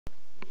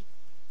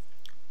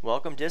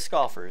Welcome, disc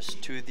golfers,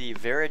 to the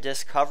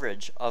Viridisk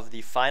coverage of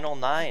the Final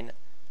 9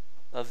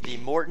 of the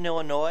Morton,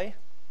 Illinois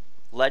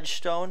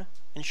Ledgestone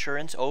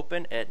Insurance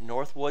Open at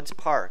Northwoods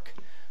Park.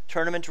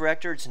 Tournament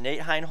directors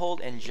Nate Heinhold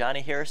and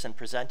Johnny Harrison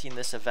presenting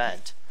this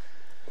event.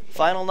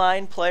 Final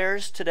 9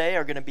 players today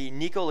are going to be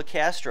Nikko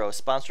Locastro,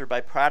 sponsored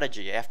by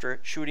Prodigy, after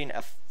shooting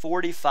a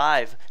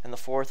 45 in the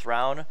fourth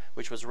round,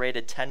 which was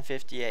rated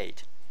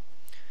 1058.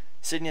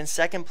 Sitting in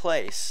second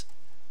place,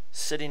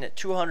 sitting at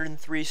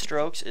 203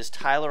 strokes, is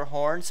Tyler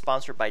Horne,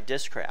 sponsored by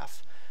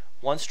Discraft.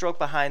 One stroke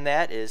behind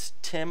that is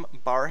Tim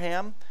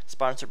Barham,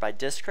 sponsored by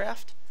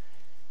Discraft.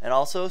 And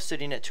also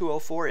sitting at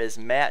 204 is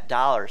Matt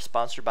Dollar,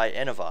 sponsored by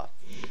Innova.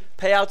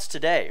 Payouts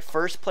today: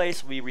 first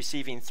place will be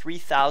receiving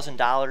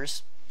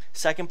 $3,000,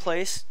 second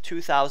place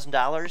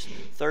 $2,000,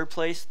 third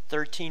place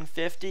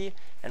 $1,350,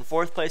 and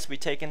fourth place will be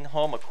taking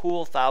home a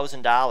cool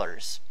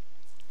 $1,000.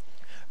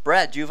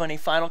 Brett, do you have any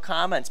final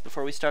comments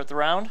before we start the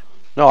round?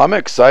 No, I'm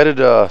excited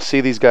to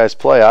see these guys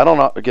play. I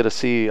don't get to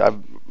see. I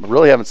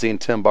really haven't seen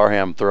Tim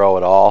Barham throw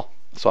at all,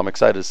 so I'm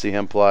excited to see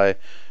him play.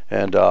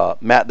 And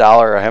Matt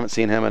Dollar, I haven't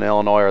seen him in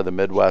Illinois or the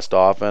Midwest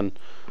often,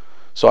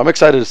 so I'm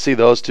excited to see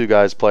those two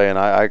guys play, and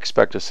I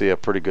expect to see a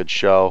pretty good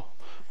show.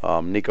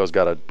 Nico's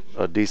got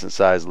a decent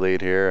sized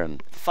lead here,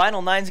 and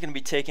Final 9 is going to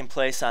be taking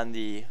place on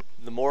the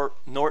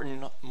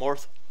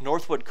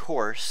Northwood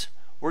course.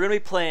 We're going to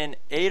be playing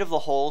 8 of the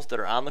holes that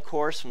are on the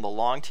course from the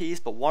long tees,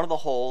 but one of the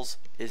holes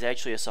is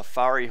actually a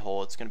safari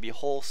hole. It's going to be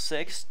hole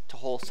 6 to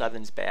hole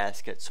 7's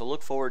basket, so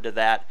look forward to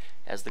that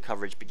as the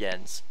coverage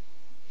begins.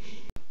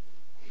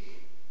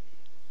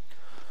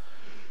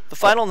 The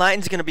Final 9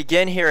 is going to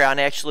begin here on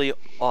actually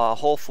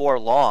hole 4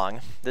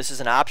 long. This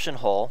is an option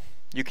hole.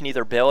 You can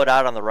either bail it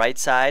out on the right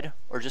side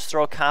or just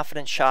throw a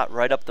confident shot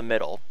right up the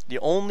middle. The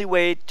only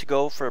way to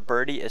go for a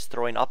birdie is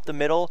throwing up the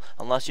middle,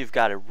 unless you've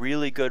got a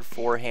really good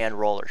forehand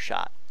roller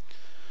shot.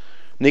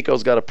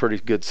 Nico's got a pretty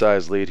good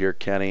sized lead here,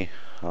 Kenny.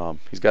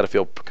 He's got to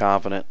feel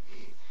confident.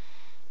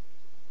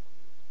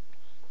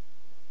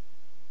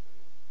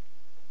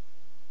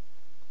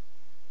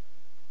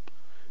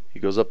 He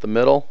goes up the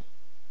middle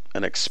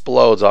and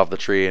explodes off the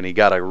tree, and he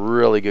got a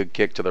really good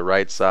kick to the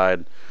right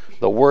side.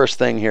 The worst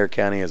thing here,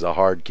 Kenny, is a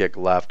hard kick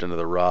left into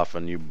the rough,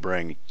 and you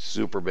bring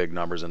super big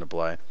numbers into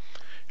play.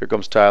 Here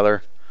comes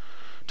Tyler.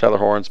 Tyler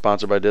Horne,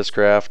 sponsored by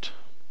Discraft.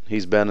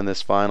 He's been in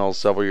this finals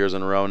several years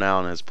in a row now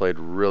and has played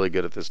really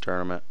good at this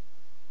tournament.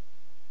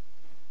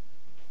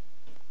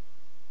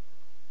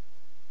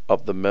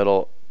 Up the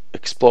middle,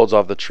 explodes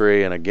off the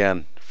tree, and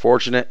again,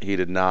 fortunate he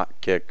did not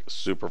kick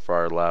super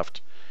far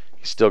left.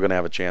 He's still going to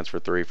have a chance for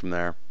 3 from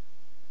there.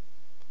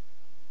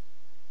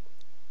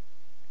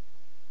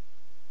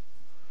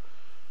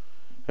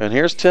 And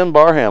here's Tim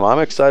Barham. I'm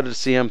excited to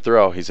see him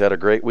throw. He's had a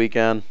great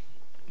weekend.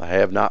 I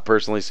have not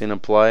personally seen him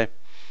play.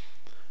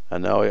 I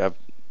know I've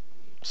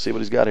see what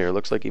he's got here.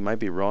 Looks like he might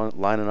be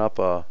lining up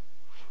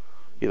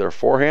either a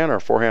forehand or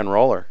a forehand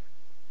roller.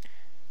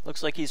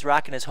 Looks like he's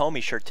rocking his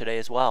homie shirt today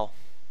as well.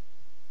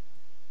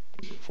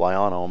 Fly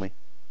on, homie.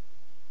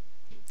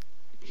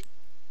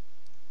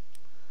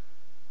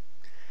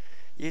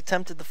 You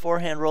attempted the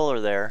forehand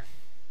roller there.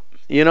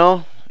 You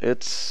know,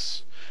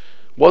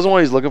 wasn't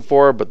what he's looking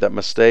for, but that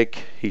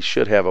mistake, he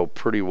should have a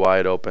pretty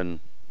wide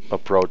open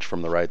approach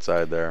from the right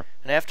side there.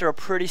 And after a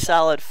pretty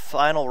solid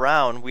final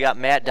round, we got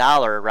Matt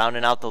Dollar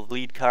rounding out the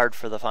lead card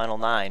for the Final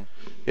 9.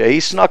 Yeah, he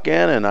snuck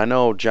in, and I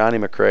know Johnny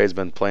McRae's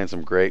been playing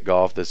some great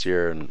golf this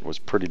year and was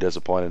pretty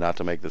disappointed not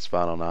to make this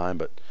Final 9.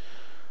 But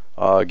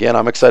again,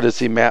 I'm excited to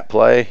see Matt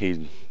play.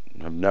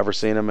 I've never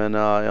seen him in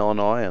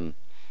Illinois, and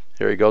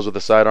here he goes with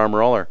the sidearm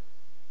roller.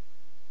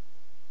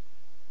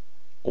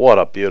 What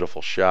a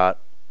beautiful shot.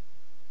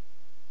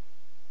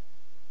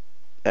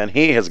 And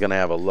he is going to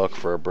have a look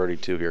for a birdie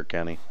too here,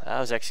 Kenny. That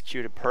was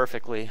executed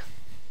perfectly.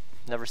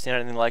 Never seen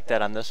anything like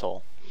that on this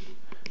hole.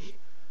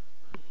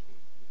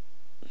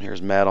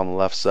 Here's Matt on the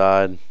left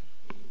side.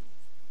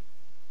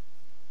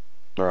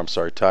 Or I'm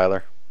sorry,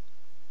 Tyler.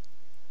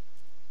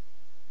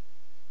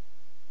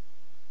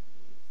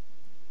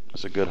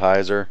 That's a good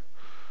hyzer.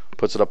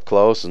 Puts it up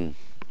close and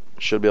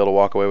should be able to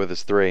walk away with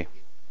his 3.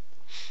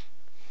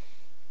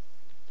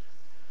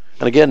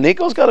 And again,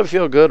 Nico's got to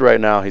feel good right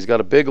now. He's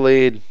got a big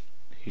lead.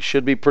 He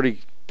should be pretty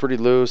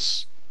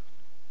loose,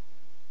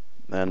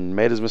 and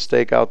made his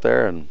mistake out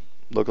there and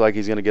looked like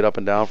he's going to get up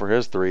and down for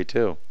his 3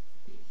 too.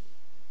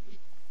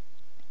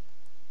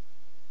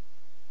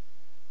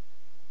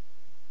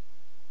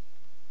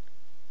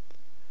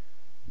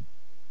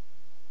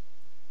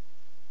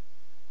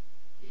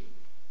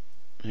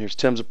 Here's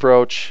Tim's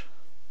approach.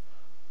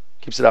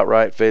 Keeps it out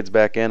right, fades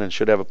back in, and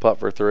should have a putt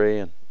for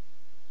 3.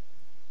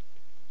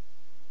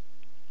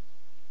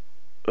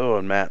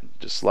 And Matt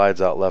just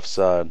slides out left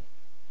side.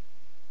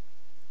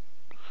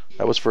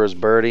 That was for his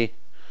birdie.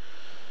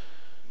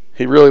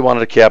 He really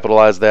wanted to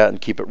capitalize that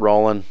and keep it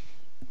rolling.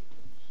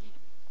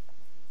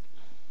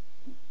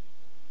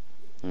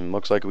 And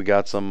looks like we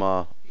got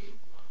some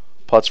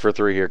putts for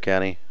 3 here,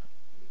 Kenny.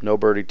 No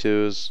birdie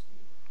 2s.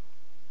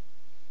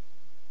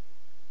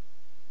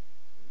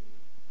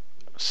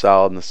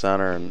 solid in the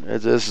center, and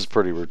this is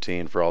pretty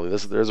routine for all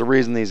these. There's a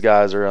reason these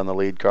guys are on the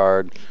lead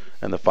card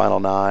and the final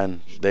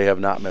 9. They have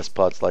not missed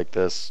putts like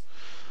this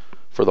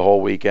for the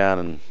whole weekend,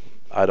 and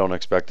I don't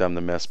expect them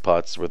to miss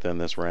putts within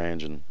this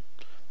range. And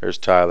there's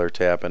Tyler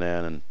tapping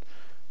in, and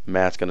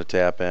Matt's going to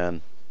tap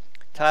in.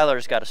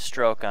 Tyler's got a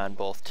stroke on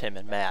both Tim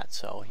and Matt,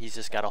 so he's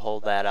just got to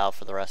hold that out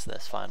for the rest of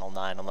this final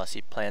 9 unless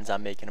he plans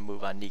on making a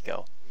move on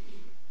Nikko.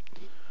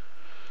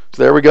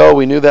 So there we go.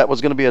 We knew that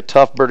was going to be a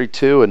tough birdie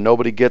 2, and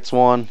nobody gets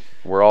one.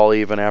 We're all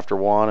even after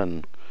 1.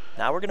 And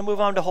now we're going to move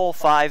on to hole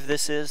 5.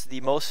 This is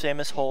the most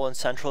famous hole in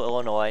central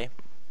Illinois.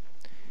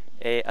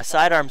 A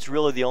sidearm's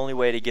really the only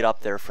way to get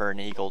up there for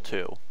an eagle,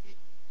 too.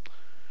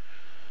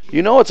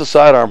 You know it's a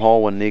sidearm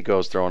hole when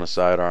Nikko's throwing a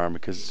sidearm,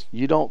 because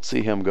you don't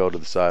see him go to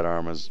the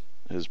sidearm as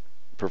his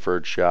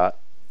preferred shot.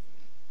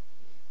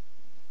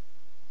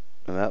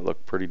 And that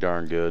looked pretty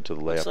darn good to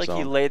the layup zone. Looks like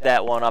he laid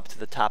that one up to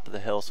the top of the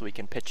hill so we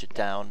can pitch it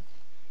down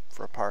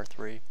for a par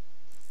 3.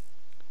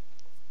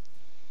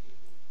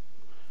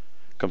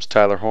 Comes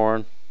Tyler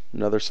Horne,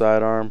 another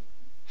sidearm.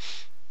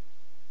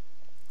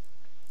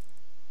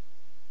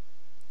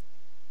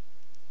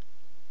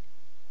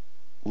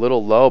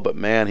 Little low, but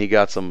man, he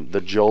got the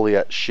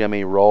Joliet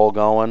shimmy roll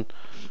going,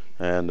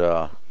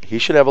 and he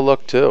should have a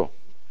look too.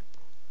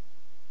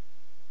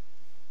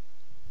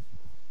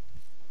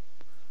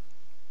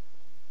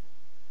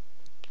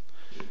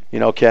 You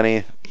know,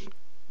 Kenny,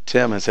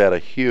 Tim has had a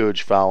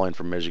huge following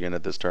from Michigan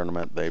at this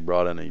tournament. They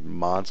brought in a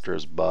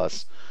monstrous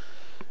bus,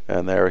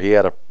 and he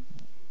had a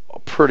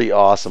pretty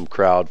awesome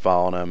crowd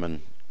following him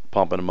and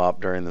pumping him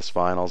up during this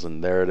finals.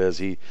 And there it is.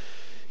 He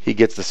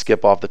gets the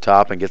skip off the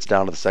top and gets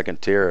down to the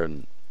second tier,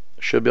 and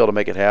should be able to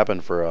make it happen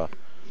for a.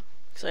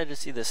 Excited to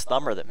see this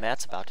thumber that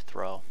Matt's about to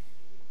throw.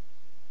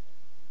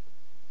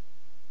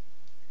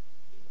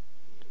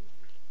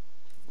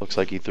 Looks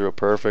like he threw it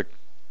perfect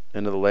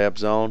into the layup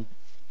zone.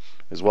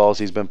 As well as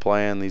he's been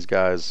playing, these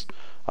guys,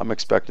 I'm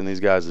expecting these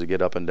guys to get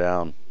up and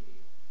down.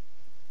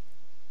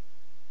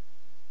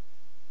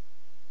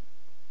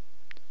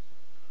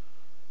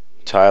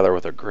 Tyler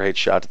with a great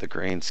shot to the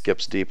green,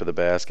 skips deep of the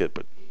basket,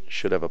 but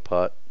should have a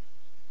putt.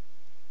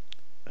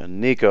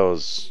 And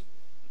Nikko's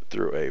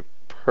threw a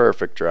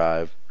perfect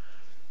drive.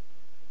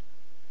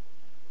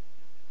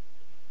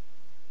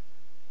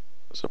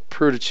 It's a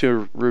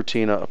pretty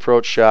routine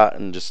approach shot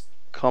and just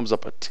comes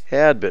up a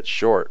tad bit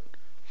short.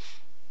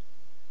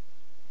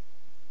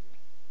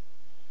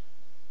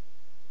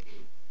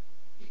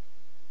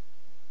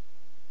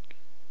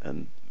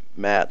 And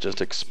Matt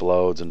just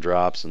explodes and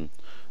drops, and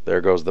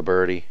there goes the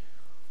birdie.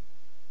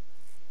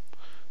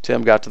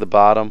 Tim got to the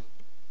bottom.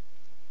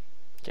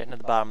 Getting to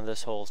the bottom of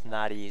this hole is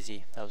not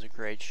easy. That was a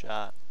great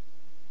shot.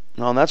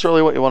 No, and that's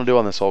really what you want to do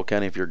on this hole,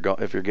 Kenny, if you're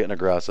getting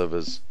aggressive,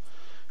 is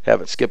have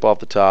it skip off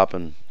the top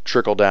and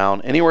trickle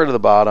down. Anywhere to the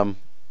bottom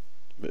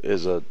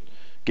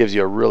gives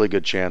you a really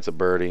good chance at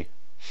birdie.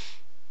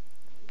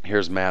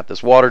 Here's Matt.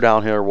 This water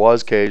down here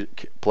was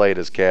played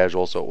as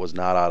casual, so it was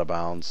not out of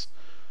bounds.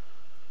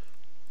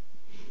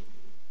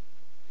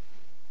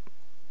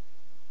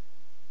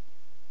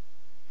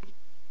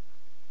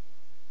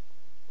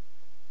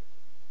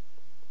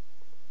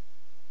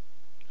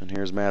 And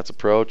here's Matt's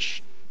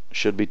approach.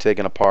 Should be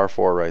taking a par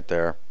 4 right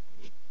there.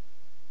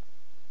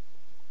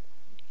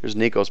 Here's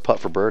Nikko's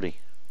putt for birdie.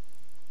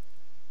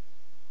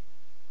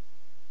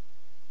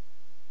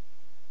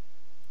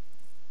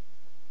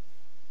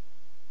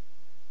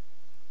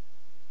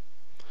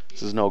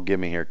 This is no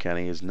gimme here,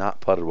 Kenny. He's not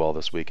putted well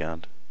this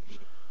weekend.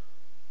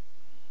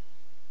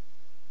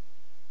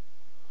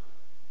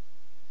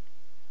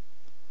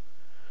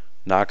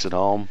 Knocks it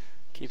home.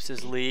 Keeps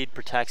his lead,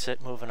 protects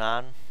it, moving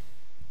on.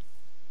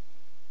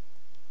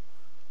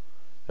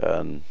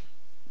 And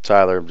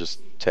Tyler just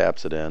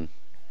taps it in.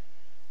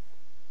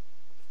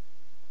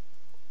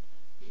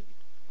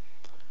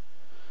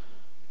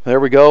 There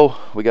we go.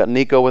 We got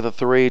Nikko with a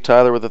 3,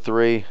 Tyler with a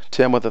 3,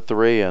 Tim with a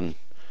 3, and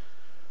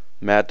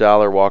Matt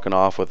Dollar walking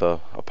off with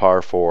a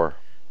par 4.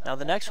 Now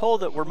the next hole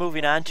that we're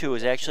moving on to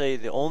is actually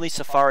the only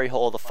safari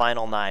hole of the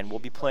final 9. We'll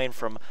be playing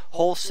from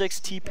hole 6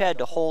 tee pad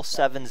to hole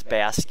 7's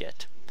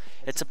basket.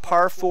 It's a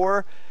par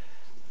 4.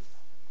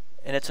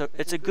 And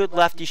it's a good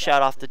lefty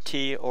shot off the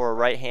tee or a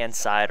right-hand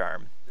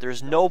sidearm.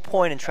 There's no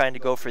point in trying to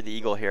go for the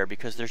eagle here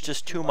because there's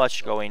just too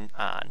much going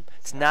on.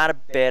 It's not a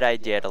bad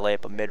idea to lay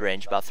up a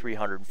mid-range about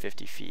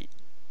 350 feet.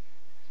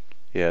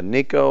 Yeah,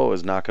 Nikko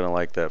is not going to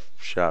like that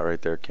shot right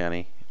there,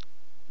 Kenny.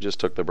 Just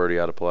took the birdie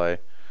out of play.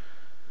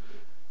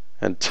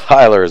 And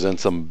Tyler is in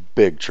some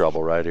big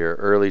trouble right here.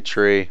 Early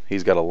tree.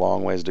 He's got a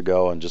long ways to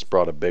go and just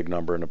brought a big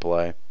number into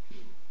play.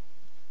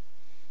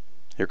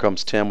 Here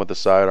comes Tim with the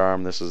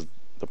sidearm. This is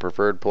the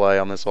preferred play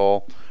on this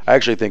hole. I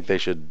actually think they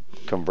should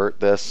convert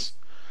this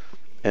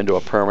into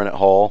a permanent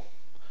hole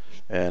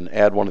and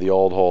add one of the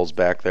old holes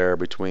back there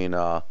between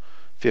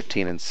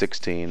 15 and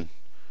 16.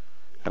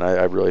 And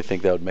I really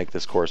think that would make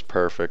this course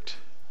perfect.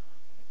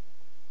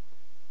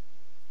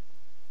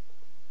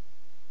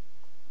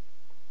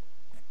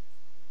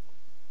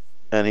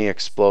 And he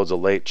explodes a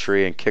late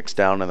tree and kicks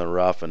down in the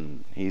rough,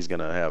 and he's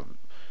going to have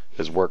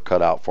his work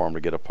cut out for him to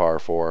get a par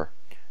 4.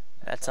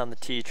 That's on the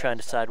tee, trying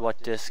to decide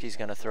what disc he's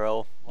going to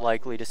throw.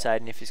 Likely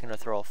deciding if he's going to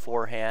throw a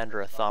forehand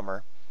or a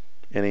thumber.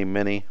 Any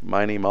mini,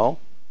 miny, mo?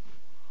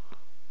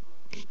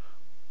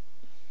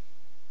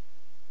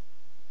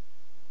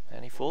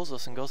 And he fools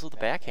us and goes with the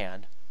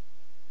backhand.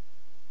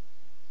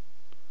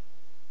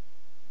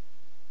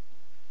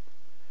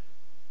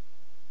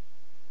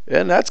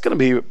 And that's going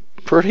to be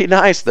pretty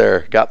nice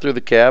there. Got through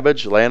the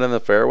cabbage, landed in the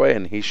fairway,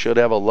 and he should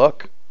have a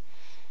look.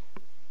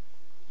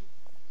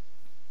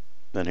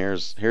 And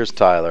here's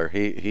Tyler.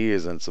 He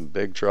is in some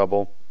big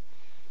trouble.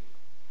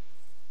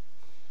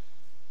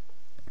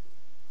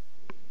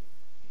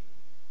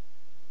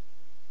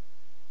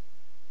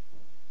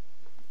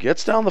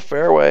 Gets down the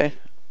fairway,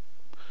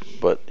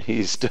 but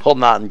he's still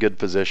not in good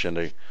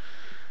position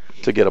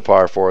to get a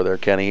par 4 there,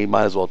 Kenny. He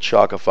might as well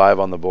chalk a 5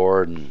 on the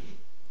board and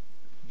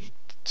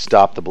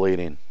stop the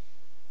bleeding.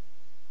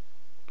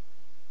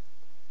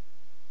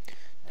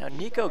 Now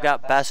Nikko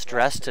got best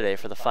dressed today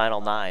for the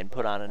final 9.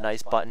 Put on a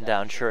nice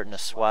button-down shirt and a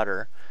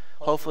sweater.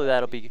 Hopefully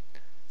that'll be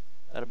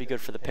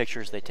good for the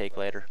pictures they take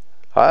later.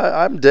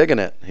 I'm digging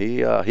it.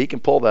 He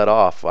can pull that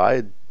off.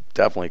 I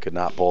definitely could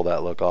not pull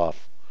that look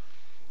off.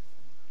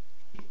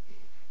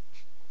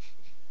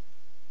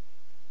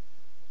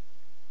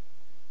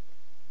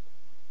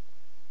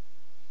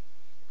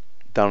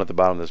 Down at the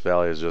bottom of this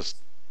valley is just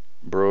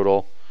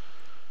brutal.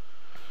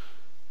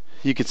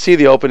 You can see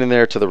the opening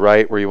there to the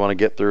right where you want to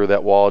get through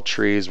that wall of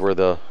trees where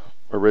the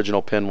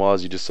original pin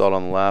was. You just saw it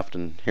on the left.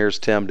 And here's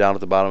Tim down at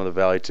the bottom of the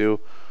valley too.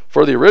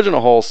 For the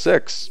original hole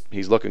 6,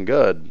 he's looking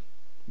good,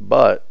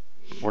 but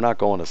we're not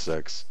going to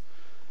 6.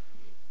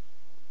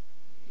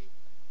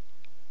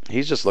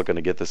 He's just looking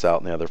to get this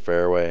out in the other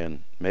fairway,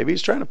 and maybe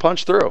he's trying to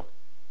punch through.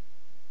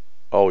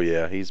 Oh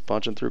yeah, he's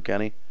punching through,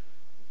 Kenny.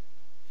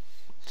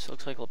 This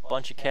looks like a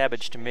bunch of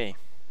cabbage to me.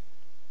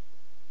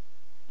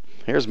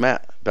 Here's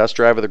Matt, best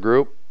driver of the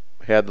group.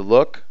 Had the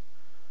look,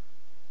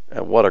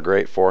 and what a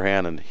great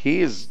forehand, and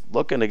he's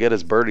looking to get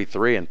his birdie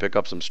 3 and pick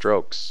up some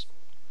strokes.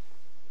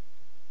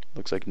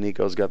 Looks like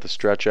Nikko's got the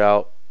stretch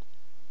out.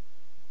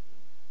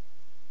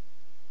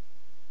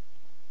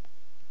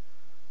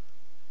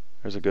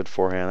 There's a good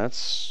forehand.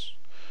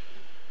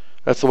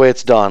 That's the way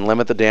it's done.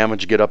 Limit the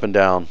damage, get up and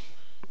down.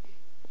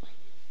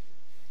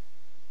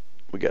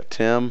 We got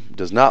Tim.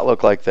 Does not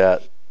look like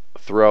that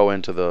throw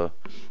into the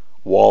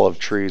wall of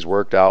trees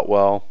worked out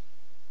well.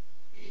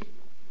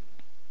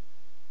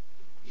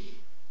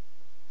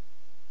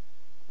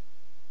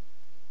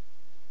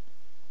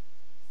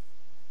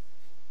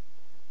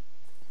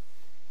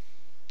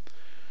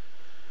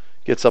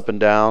 Gets up and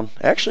down.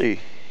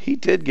 Actually, he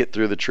did get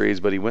through the trees,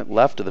 but he went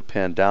left of the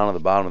pin down to the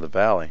bottom of the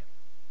valley.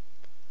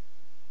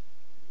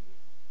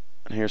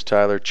 And here's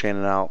Tyler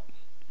chaining out.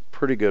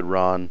 Pretty good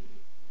run.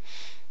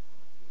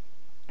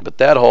 But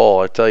that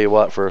hole, I tell you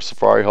what, for a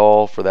safari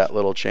hole, for that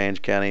little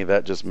change, Kenny,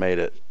 that just made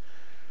it.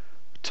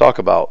 Talk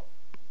about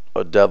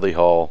a deadly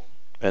hole.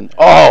 And,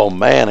 oh,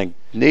 man, and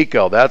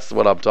Nikko, that's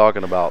what I'm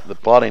talking about. The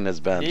putting has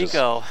been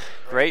Nikko,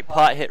 great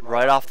putt hit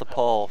right off the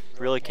pole.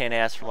 Really can't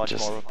ask for much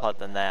more of a putt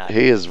than that.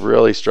 He has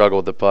really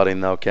struggled with the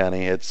putting, though,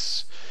 Kenny.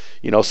 It's,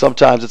 you know,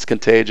 sometimes it's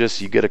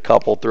contagious. You get a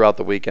couple throughout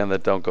the weekend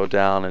that don't go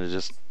down, and it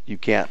just, you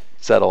can't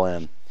settle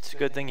in. It's a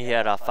good thing he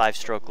had a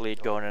 5-stroke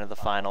lead going into the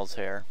finals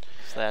here.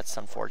 So that's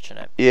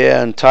unfortunate.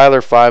 Yeah, and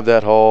Tyler 5'd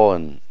that hole,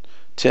 and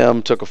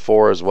Tim took a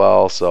 4 as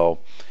well. So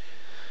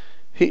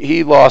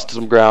he lost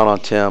some ground on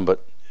Tim,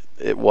 but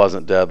it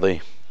wasn't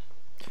deadly.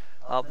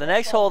 The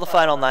next hole of the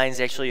final 9 is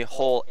actually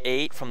hole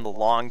 8 from the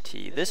long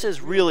tee. This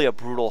is really a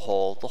brutal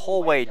hole. The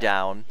whole way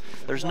down,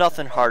 there's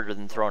nothing harder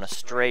than throwing a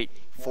straight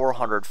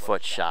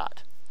 400-foot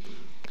shot.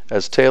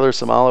 As Taylor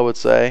Samala would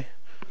say,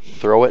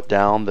 throw it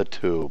down the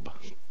tube.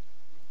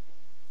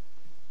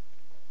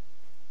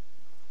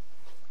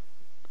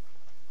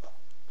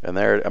 And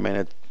there, I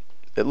mean,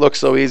 it looks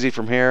so easy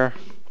from here,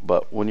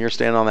 but when you're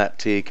standing on that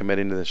tee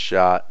committing to this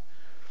shot,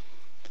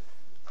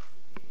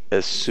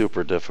 it's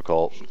super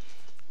difficult.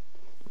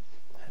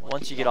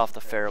 Once you get off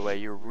the fairway,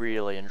 you're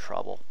really in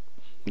trouble.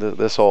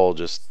 This hole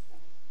just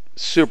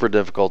super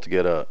difficult to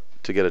get a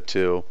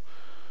 2.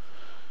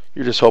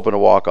 You're just hoping to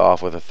walk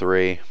off with a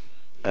 3,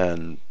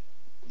 and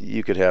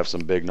you could have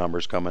some big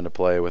numbers come into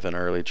play with an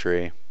early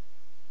tree.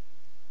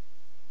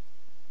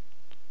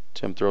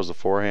 Tim throws a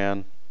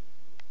forehand.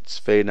 It's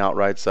fading out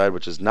right side,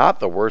 which is not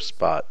the worst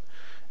spot.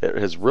 It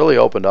has really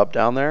opened up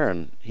down there,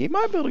 and he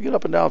might be able to get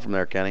up and down from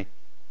there, Kenny.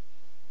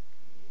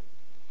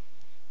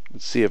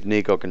 Let's see if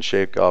Nikko can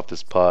shake off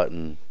this putt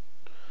and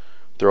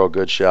throw a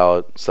good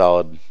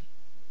solid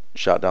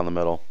shot down the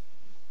middle.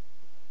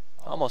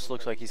 Almost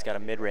looks like he's got a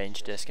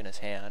mid-range disc in his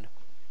hand.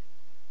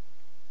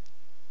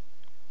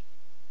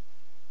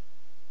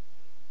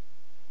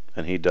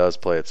 And he does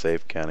play it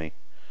safe, Kenny.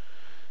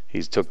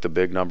 He's took the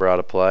big number out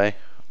of play,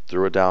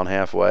 threw it down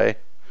halfway.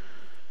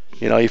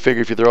 You know, you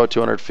figure if you throw it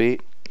 200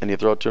 feet and you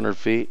throw it 200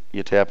 feet,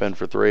 you tap in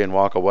for 3 and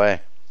walk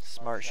away.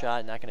 Smart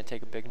shot, not going to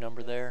take a big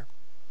number there.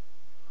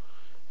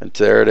 And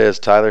there it is.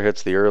 Tyler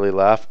hits the early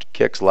left,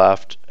 kicks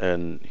left,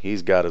 and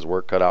he's got his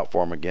work cut out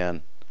for him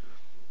again.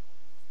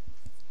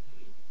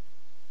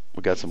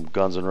 We got some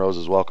Guns N'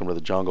 Roses Welcome to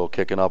the Jungle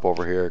kicking up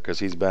over here because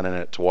he's been in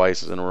it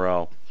twice in a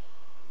row.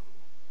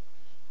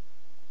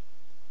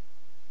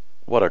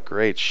 What a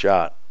great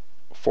shot.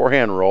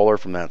 Forehand roller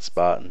from that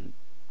spot and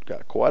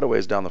got quite a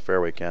ways down the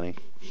fairway, Kenny.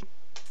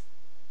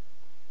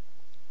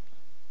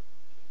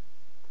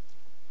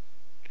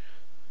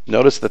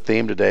 Notice the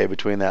theme today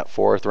between that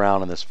 4th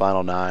round and this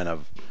final 9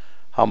 of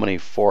how many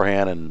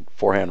forehand and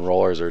forehand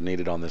rollers are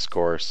needed on this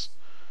course.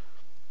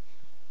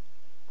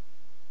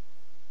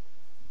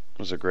 It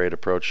was a great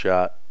approach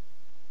shot.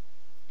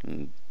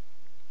 And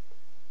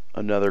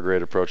another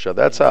great approach shot.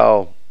 That's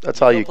how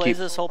you plays keep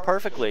this hole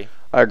perfectly.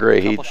 I agree.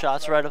 A couple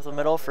shots right up the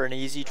middle for an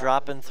easy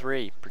drop in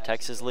 3.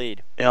 Protects his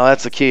lead. You know,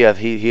 that's the key.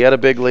 He had a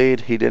big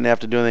lead. He didn't have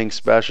to do anything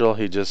special.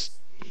 He just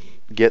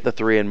get the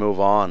 3 and move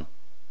on.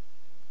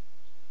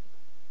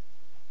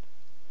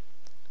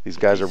 These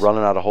guys are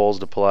running out of holes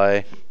to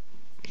play.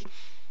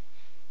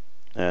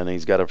 And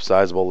he's got a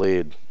sizable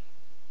lead.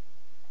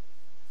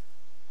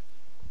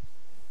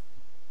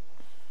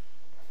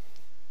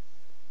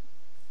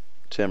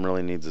 Tim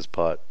really needs his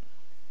putt.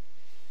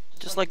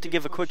 Just like to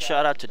give a quick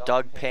shout out to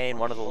Doug Payne,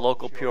 one of the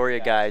local Peoria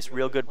guys.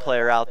 Real good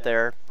player out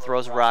there.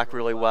 Throws a rock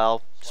really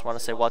well. Just want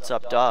to say what's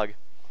up, Doug.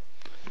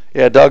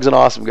 Yeah, Doug's an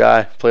awesome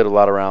guy. Played a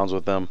lot of rounds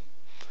with him.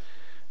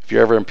 If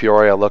you're ever in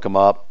Peoria, look him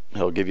up.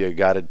 He'll give you a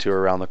guided tour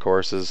around the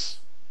courses.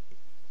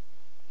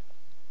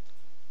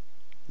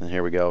 And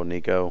here we go,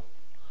 Nikko.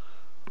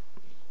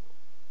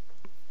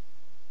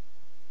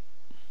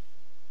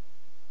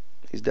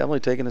 He's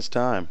definitely taking his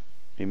time.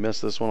 He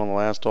missed this one on the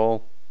last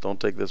hole. Don't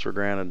take this for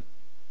granted.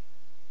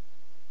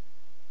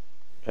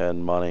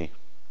 And money.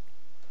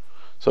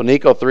 So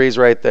Nikko 3's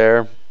right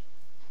there.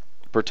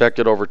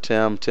 Protected over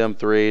Tim. Tim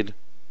 3'd.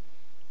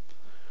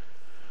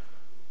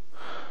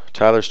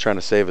 Tyler's trying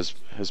to save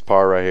his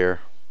par right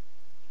here.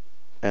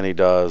 And he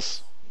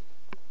does.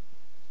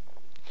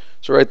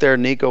 So right there,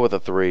 Nikko with a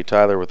 3,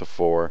 Tyler with a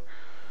 4,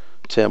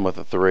 Tim with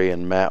a 3,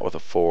 and Matt with a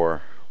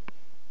 4.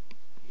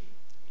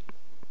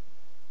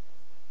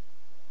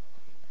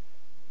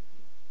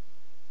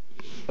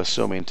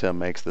 Assuming Tim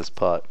makes this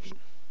putt,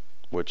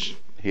 which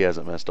he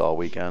hasn't missed all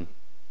weekend.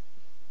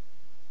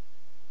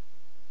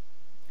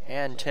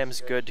 And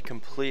Tim's good to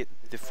complete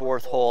the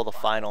 4th hole, the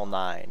final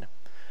 9.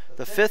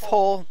 The 5th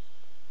hole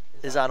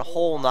is on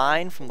hole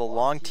 9 from the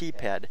long tee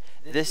pad.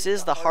 This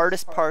is the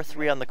hardest par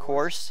 3 on the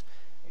course,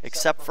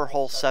 except for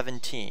hole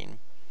 17.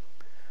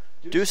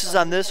 Deuces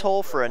on this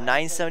hole for a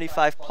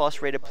 975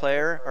 plus rated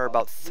player are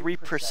about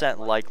 3%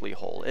 likely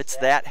hole. It's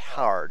that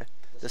hard.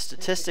 The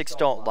statistics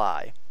don't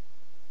lie.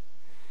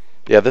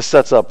 Yeah, this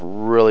sets up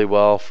really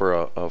well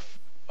for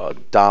a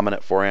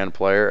dominant forehand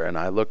player, and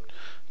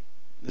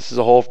this is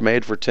a hole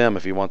made for Tim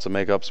if he wants to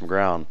make up some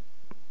ground.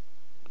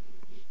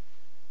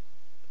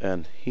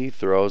 And he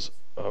throws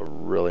a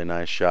really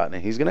nice shot,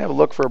 and he's going to have a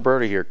look for a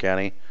birdie here,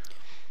 Kenny.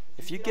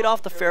 If you get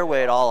off the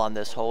fairway at all on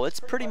this hole, it's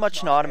pretty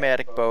much an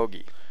automatic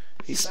bogey,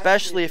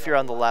 especially if you're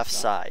on the left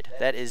side.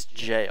 That is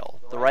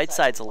jail. The right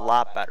side's a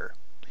lot better.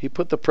 He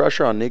put the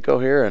pressure on Nikko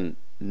here, and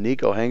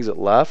Nikko hangs it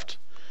left.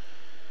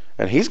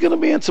 And he's going to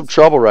be in some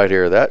trouble right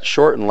here. That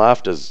short and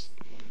left it's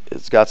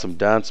got some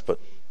dents, but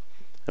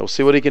we'll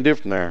see what he can do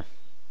from there.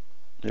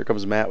 Here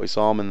comes Matt. We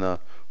saw him in the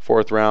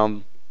 4th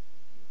round.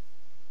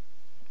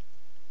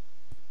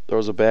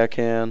 Throws a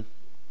backhand.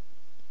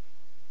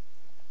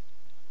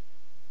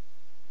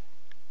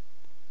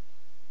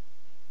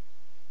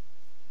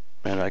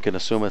 And I can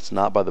assume it's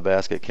not by the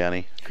basket,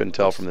 Kenny. Couldn't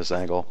tell from this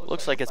angle.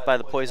 Looks like it's by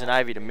the poison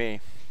ivy to me.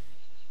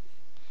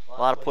 A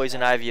lot of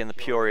poison ivy in the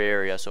Peoria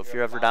area, so if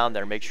you're ever down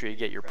there, make sure you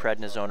get your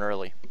prednisone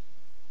early.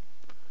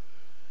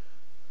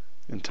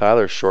 And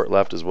Tyler's short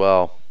left as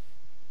well.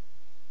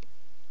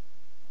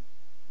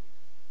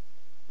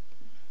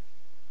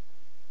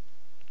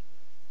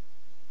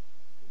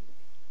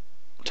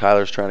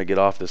 Tyler's trying to get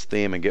off this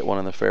theme and get one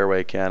in the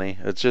fairway, Kenny.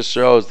 It just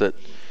shows that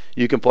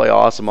you can play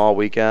awesome all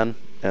weekend,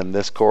 and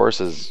this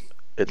course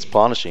it's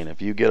punishing.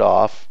 If you get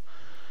off.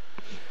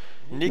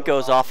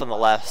 Nikko's off on the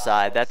left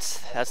side.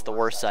 That's the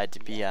worst side to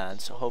be on,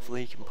 so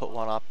hopefully he can put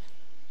one up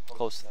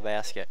close to the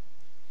basket.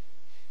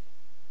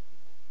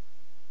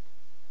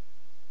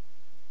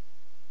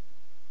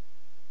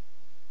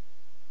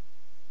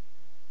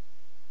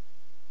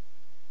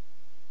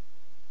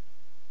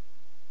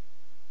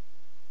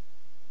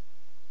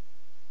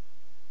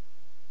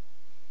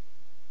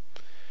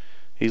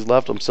 He's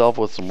left himself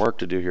with some work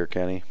to do here,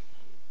 Kenny.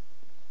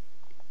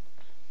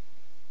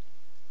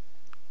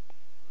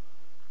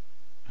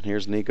 And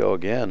here's Nikko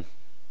again.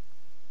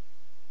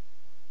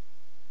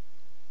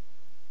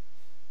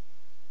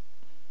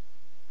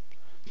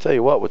 Tell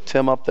you what, with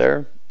Tim up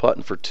there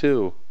putting for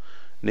 2,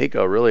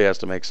 Nikko really has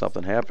to make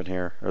something happen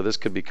here, or this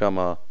could become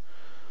a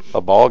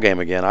ball game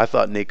again. I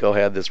thought Nikko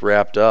had this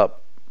wrapped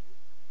up,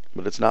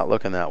 but it's not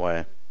looking that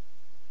way.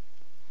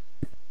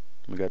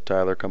 We got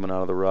Tyler coming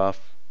out of the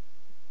rough.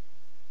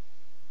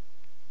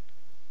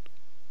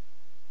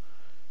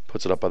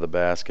 Puts it up by the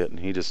basket, and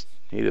he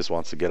just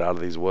wants to get out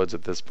of these woods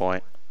at this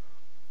point.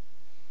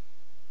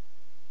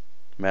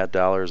 Matt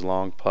Dollar's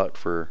long putt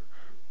for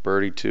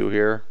birdie 2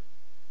 here.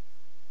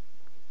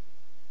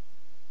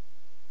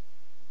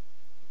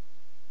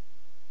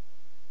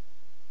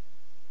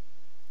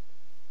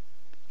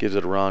 Gives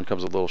it a run,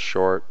 comes a little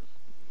short,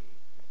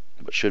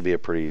 but should be a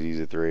pretty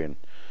easy 3. And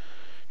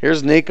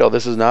here's Nikko.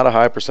 This is not a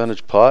high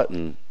percentage putt,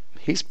 and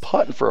he's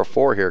putting for a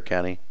 4 here,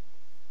 Kenny.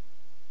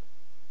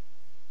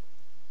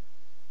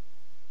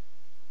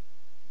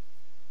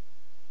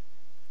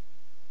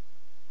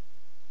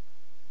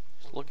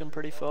 He's looking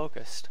pretty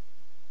focused.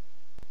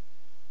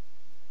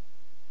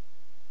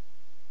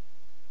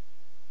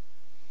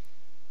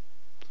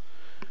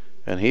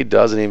 And he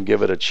doesn't even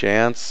give it a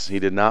chance. He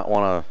did not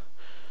want to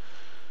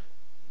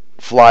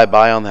fly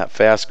by on that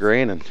fast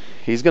green, and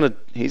he's gonna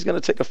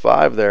take a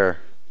 5 there.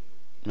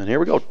 And here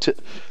we go.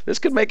 This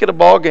could make it a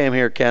ball game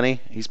here,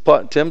 Kenny.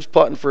 Tim's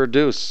putting for a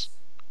deuce.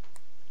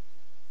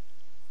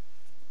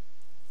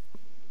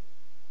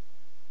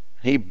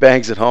 He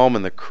bangs it home,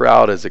 and the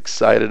crowd is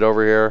excited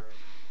over here.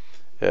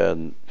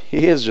 And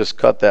he has just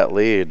cut that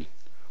lead.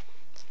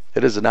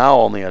 It is now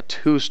only a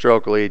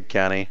 2-stroke lead,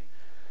 Kenny.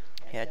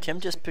 Yeah, Tim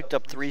just picked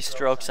up 3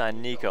 strokes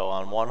on Nikko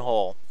on 1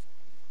 hole.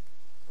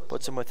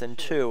 Puts him within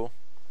 2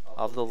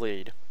 of the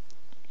lead.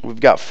 We've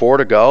got 4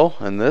 to go,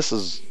 and this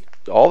is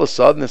all of a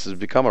sudden this has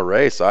become a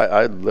race.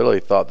 I literally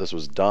thought this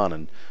was done,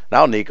 and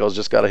now Nikko's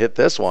just got to hit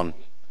this one.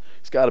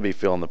 He's got to be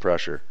feeling the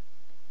pressure.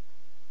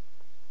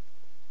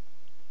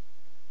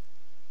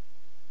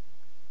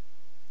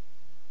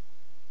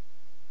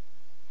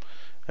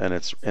 And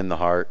it's in the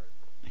heart.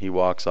 He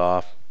walks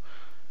off.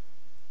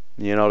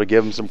 You know, to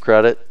give him some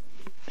credit,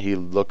 he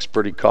looks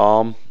pretty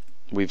calm.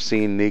 We've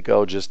seen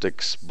Nikko just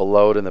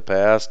explode in the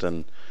past,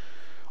 and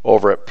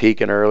over at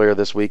Pekin earlier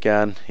this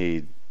weekend,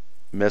 he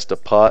missed a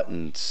putt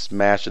and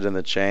smashed it in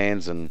the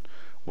chains and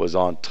was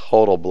on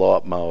total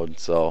blow-up mode.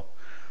 So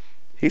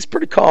he's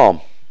pretty calm.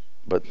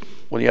 But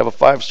when you have a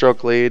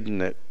 5-stroke lead and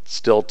it's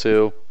still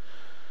 2,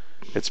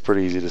 it's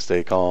pretty easy to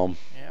stay calm.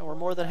 Yeah, we're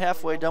more than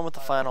halfway done with the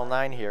final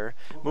 9 here.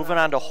 Moving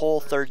on to hole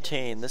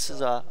 13. This is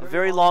a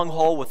very long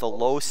hole with a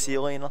low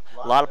ceiling. A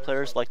lot of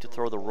players like to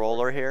throw the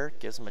roller here.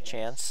 Gives them a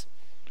chance.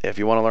 If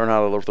you want to learn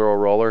how to throw a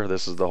roller,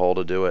 this is the hole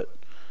to do it.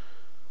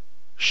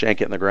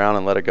 Shank it in the ground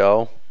and let it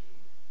go.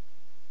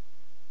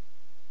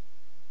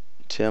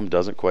 Tim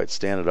doesn't quite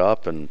stand it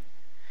up, and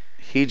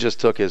he just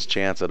took his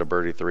chance at a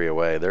birdie 3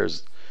 away.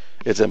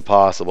 It's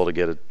impossible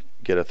to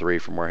get a 3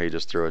 from where he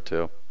just threw it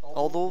to.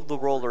 Although the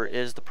roller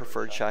is the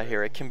preferred shot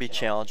here, it can be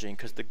challenging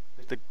because the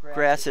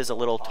grass is a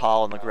little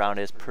tall and the ground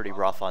is pretty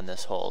rough on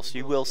this hole. So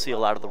you will see a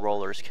lot of the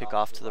rollers kick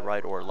off to the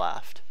right or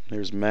left.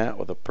 There's Matt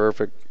with the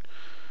perfect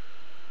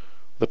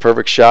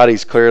shot.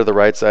 He's clear of the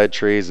right side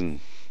trees,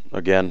 and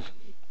again,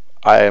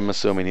 I am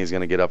assuming he's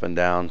going to get up and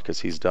down because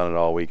he's done it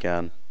all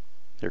weekend.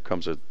 Here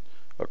comes a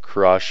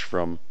crush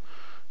from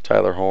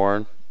Tyler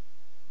Horne.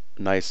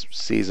 Nice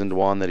seasoned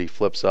one that he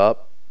flips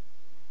up,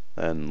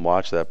 and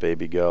watch that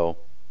baby go.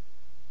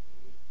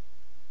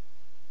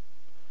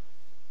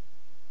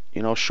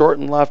 You know, short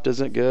and left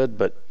isn't good,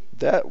 but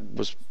that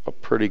was a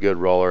pretty good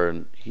roller,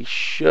 and he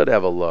should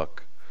have a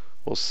look.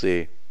 We'll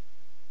see.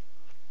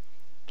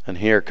 And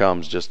here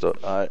comes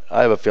I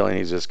have a feeling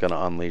he's just going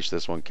to unleash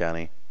this one,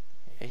 Kenny.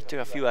 He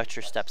took a few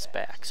extra steps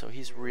back, so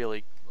he's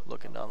really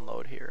looking to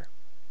unload here.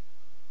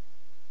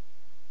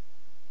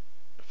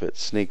 If it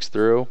sneaks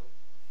through,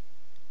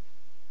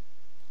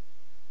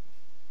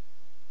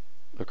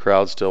 the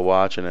crowd's still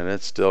watching, and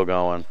it's still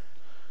going.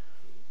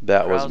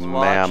 That was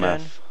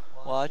mammoth.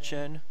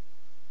 Watching.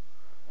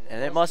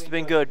 And it must have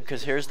been good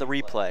because here's the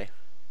replay.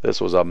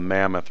 This was a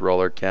mammoth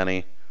roller,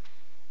 Kenny.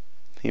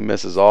 He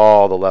misses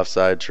all the left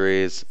side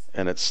trees,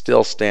 and it's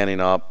still standing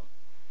up.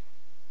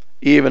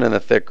 Even in the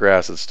thick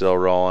grass, it's still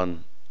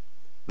rolling.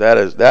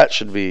 That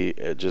should be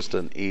just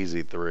an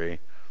easy 3.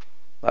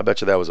 I bet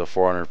you that was a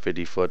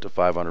 450-foot to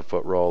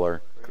 500-foot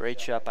roller.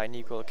 Great shot by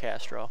Nikko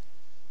Locastro.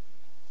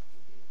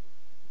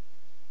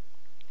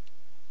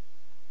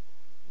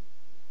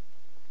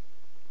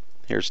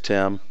 Here's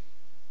Tim.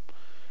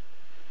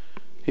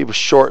 He was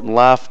short and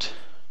left.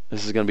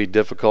 This is going to be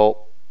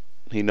difficult.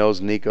 He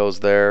knows Nikko's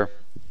there.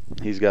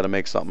 He's got to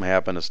make something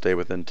happen to stay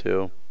within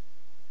 2.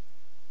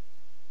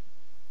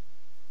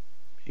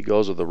 He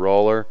goes with the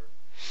roller.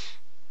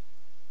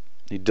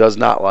 He does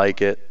not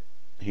like it.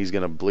 He's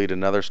going to bleed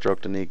another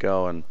stroke to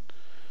Nikko, and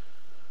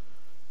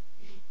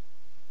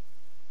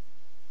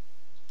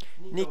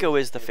Nikko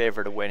is the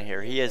favorite to win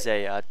here. He is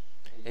a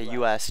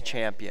U.S.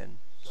 champion,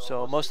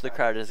 so most of the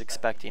crowd is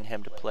expecting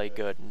him to play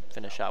good and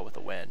finish out with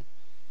a win.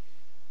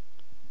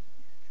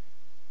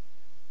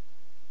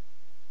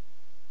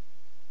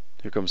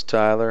 Here comes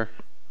Tyler,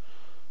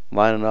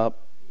 lining up.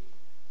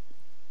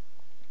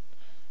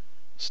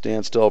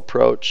 Standstill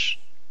approach.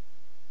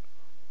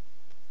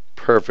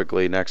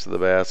 Perfectly next to the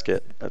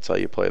basket. That's how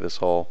you play this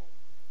hole.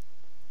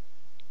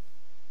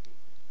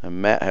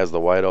 And Matt has the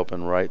wide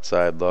open right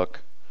side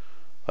look.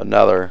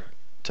 Another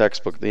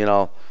textbook. You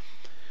know,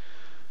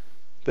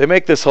 they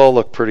make this hole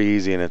look pretty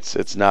easy, and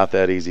it's not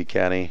that easy,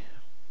 Kenny.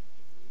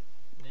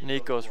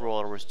 Nikko's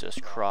roller was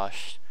just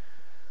crushed.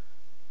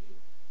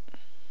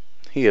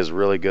 He is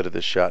really good at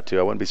this shot too.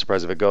 I wouldn't be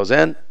surprised if it goes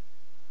in.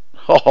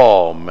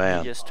 Oh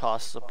man! He just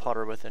tosses a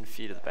putter within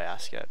feet of the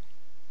basket.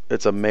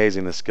 It's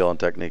amazing the skill and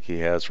technique he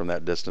has from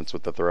that distance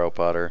with the throw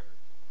putter.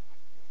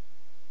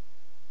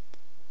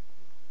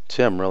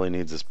 Tim really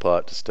needs his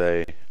putt to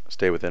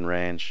stay within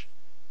range.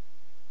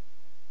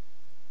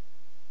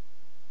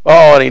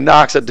 Oh, and he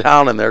knocks it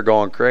down, and they're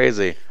going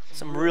crazy.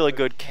 Some really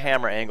good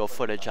camera angle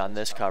footage on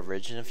this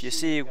coverage. And if you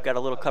see, we've got a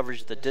little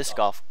coverage of the disc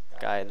golf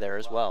guy there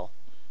as well.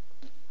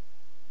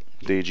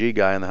 DG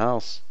guy in the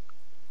house.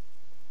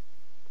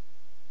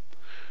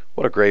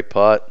 What a great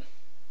putt.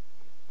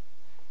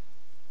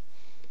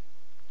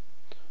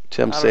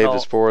 Tim saved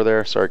his four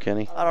there. Sorry,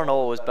 Kenny. I don't know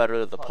what was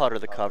better, the putt or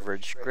the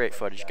coverage. Great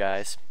footage,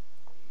 guys.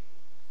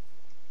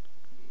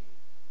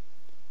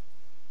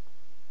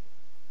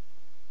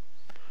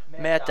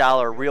 Matt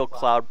Dollar, real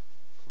cloud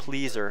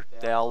pleaser.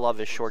 They all love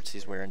his shorts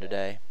he's wearing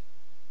today.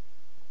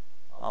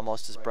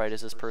 Almost as bright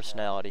as his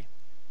personality.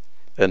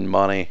 And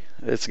money.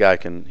 This guy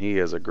he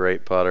is a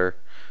great putter.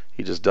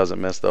 He just doesn't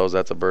miss those.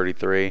 That's a birdie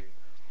 3.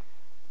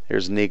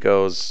 Here's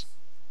Nikko's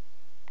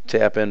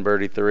tap in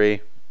birdie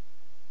 3.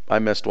 I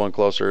missed one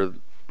closer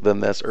than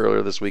this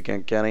earlier this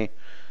weekend, Kenny.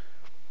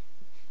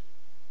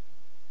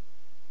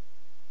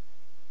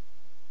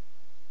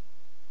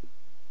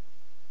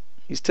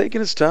 He's taking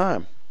his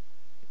time.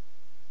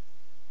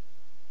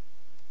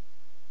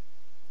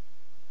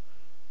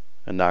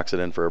 And knocks it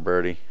in for a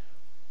birdie.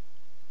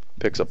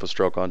 Picks up a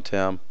stroke on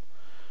Tim.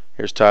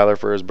 Here's Tyler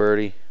for his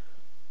birdie.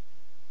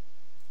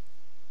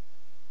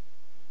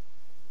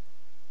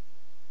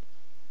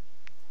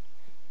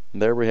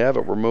 And there we have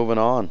it. We're moving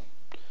on.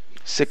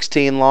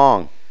 16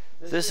 long.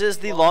 This is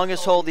the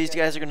longest hole these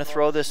guys are going to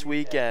throw this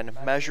weekend,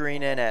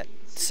 measuring in at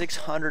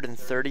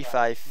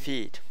 635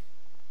 feet.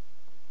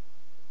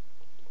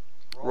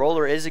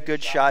 Roller is a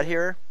good shot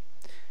here,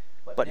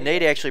 but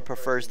Nate actually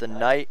prefers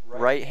the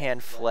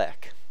right-hand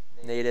flick.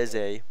 Nate,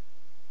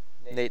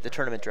 the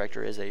tournament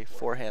director, is a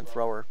forehand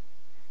thrower.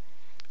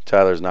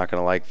 Tyler's not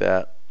going to like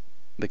that.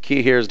 The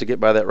key here is to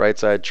get by that right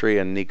side tree,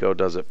 and Nikko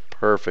does it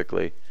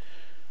perfectly.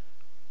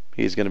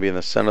 He's going to be in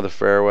the center of the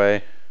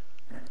fairway.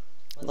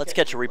 Let's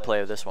catch a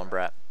replay of this one,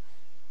 Brett.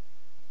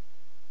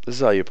 This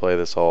is how you play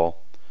this hole.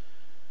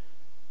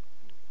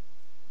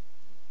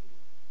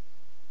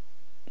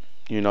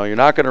 You know, you're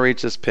not going to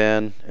reach this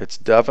pin. It's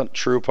definitely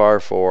true par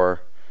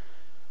 4,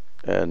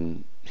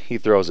 and he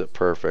throws it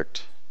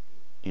perfect.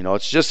 You know,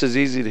 it's just as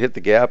easy to hit the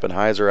gap and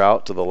hyzer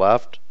out to the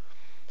left.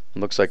 It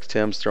looks like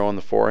Tim's throwing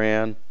the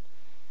forehand.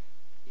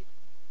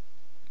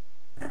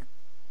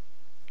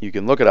 You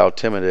can look at how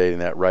intimidating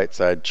that right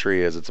side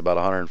tree is. It's about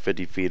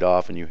 150 feet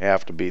off, and you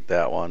have to beat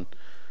that one.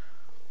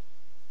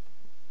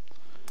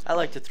 I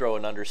like to throw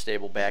an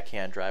understable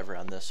backhand driver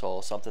on this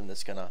hole, something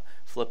that's going to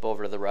flip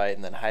over to the right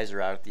and then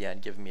hyzer out at the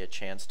end, giving me a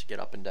chance to get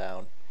up and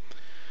down.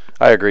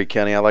 I agree,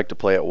 Kenny. I like to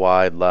play it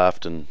wide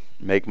left and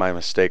make my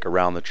mistake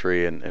around the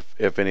tree, and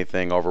if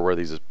anything, over where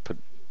these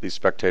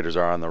spectators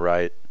are on the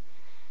right.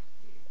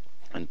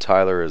 And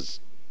Tyler is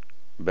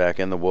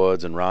back in the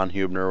woods, and Ron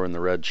Hubner in the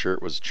red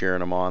shirt was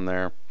cheering him on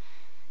there.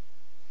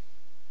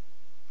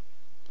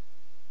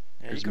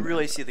 Yeah, you can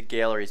really see the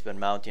gallery's been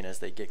mounting as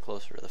they get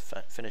closer to the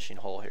finishing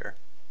hole here.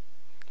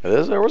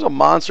 There was a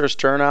monstrous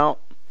turnout.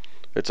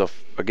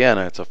 Again,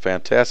 it's a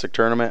fantastic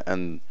tournament,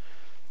 and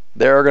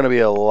there are going to be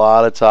a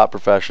lot of top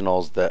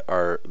professionals that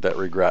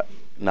regret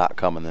not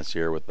coming this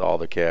year with all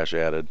the cash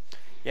added.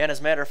 Yeah, and as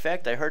a matter of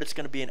fact, I heard it's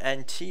going to be an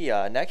NT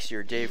next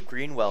year. Dave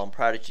Greenwell and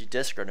Prodigy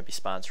Disc are going to be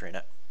sponsoring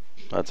it.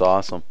 That's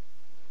awesome.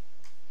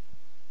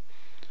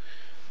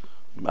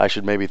 I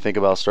should maybe think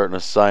about starting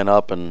to sign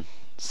up and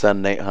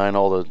send Nate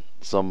Heinold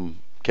some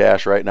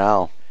cash right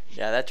now.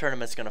 Yeah, that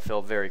tournament's going to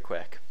fill very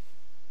quick.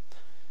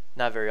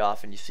 Not very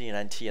often you see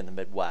an NT in the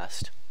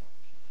Midwest.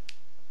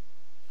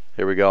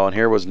 Here we go, and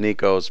here was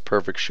Nikko's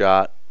perfect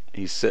shot.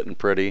 He's sitting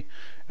pretty.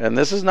 And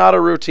this is not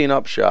a routine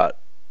up shot.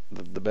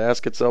 The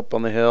basket's up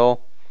on the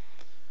hill.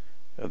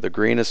 The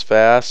green is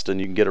fast, and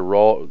you can get a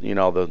roll,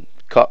 the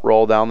cut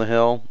roll down the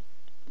hill.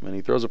 And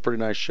he throws a pretty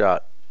nice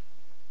shot.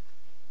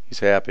 He's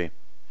happy.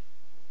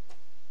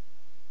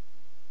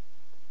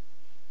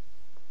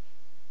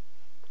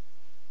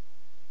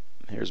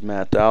 Here's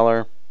Matt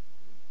Dollar.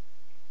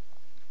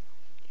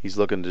 He's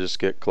looking to just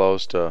get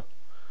close to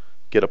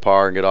get a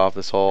par and get off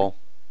this hole.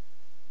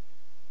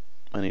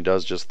 And he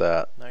does just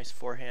that. Nice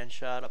forehand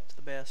shot up to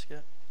the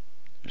basket.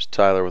 There's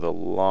Tyler with a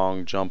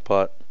long jump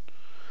putt.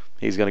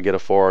 He's going to get a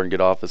 4 and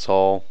get off this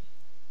hole.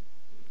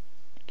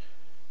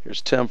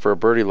 Here's Tim for a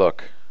birdie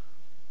look.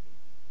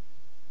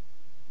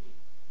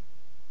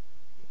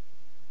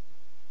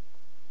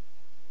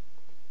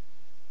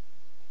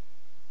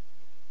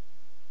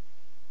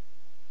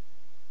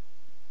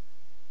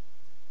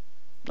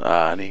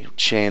 And he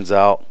chains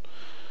out.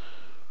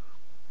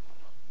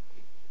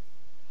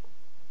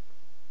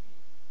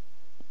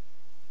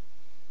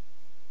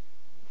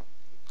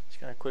 He's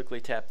going to quickly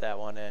tap that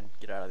one in,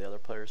 get out of the other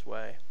player's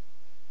way.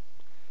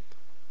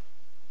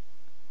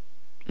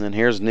 And then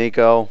here's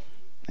Nikko.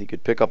 He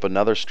could pick up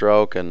another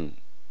stroke, and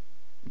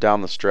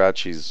down the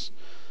stretch he's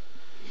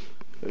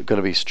going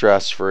to be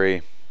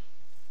stress-free.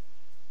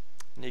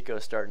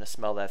 Nikko's starting to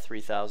smell that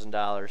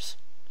 $3,000.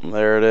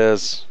 There it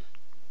is.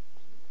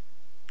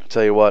 I'll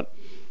tell you what,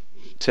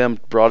 Tim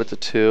brought it to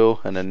 2,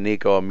 and then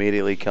Nikko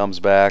immediately comes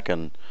back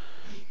and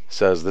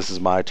says, "This is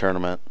my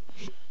tournament."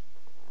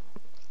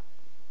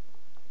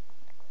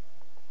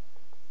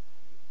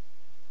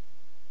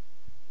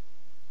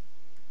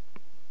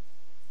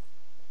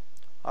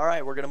 All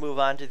right, we're going to move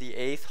on to the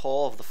 8th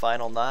hole of the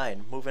final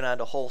 9. Moving on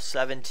to hole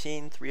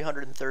 17,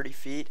 330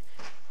 feet.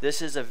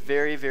 This is a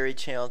very, very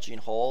challenging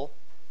hole.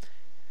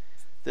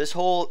 This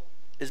hole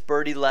is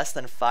birdied less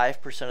than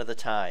 5% of the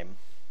time.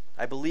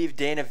 I believe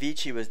Dana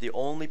Vici was the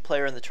only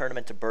player in the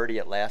tournament to birdie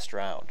at last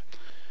round.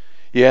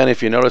 Yeah, and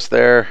if you notice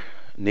there,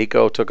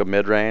 Nikko took a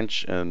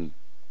mid-range and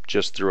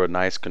just threw a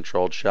nice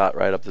controlled shot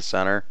right up the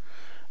center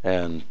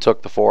and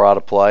took the 4 out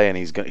of play, and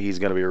he's going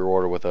to be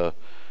rewarded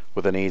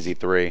with an easy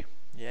 3.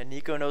 Yeah,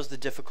 Nikko knows the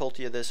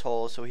difficulty of this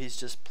hole, so he's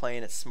just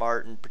playing it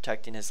smart and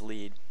protecting his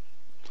lead.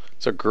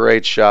 It's a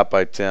great shot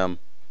by Tim.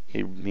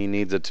 He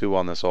needs a 2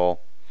 on this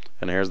hole.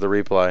 And here's the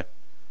replay.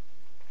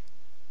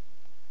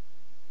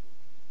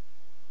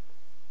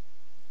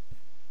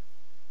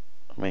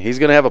 I mean, he's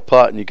going to have a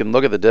putt, and you can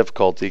look at the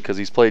difficulty because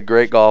he's played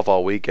great golf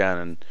all weekend,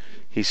 and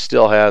he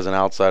still has an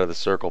outside of the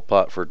circle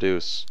putt for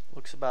deuce.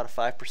 Looks about a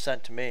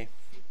 5% to me.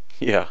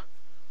 Yeah.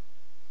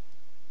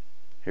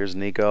 Here's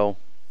Nikko.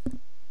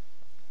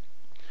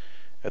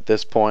 At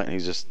this point,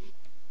 he's just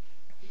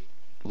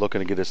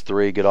looking to get his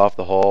 3, get off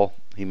the hole.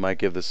 He might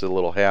give this a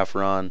little half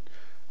run.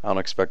 I don't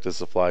expect this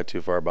to fly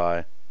too far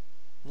by.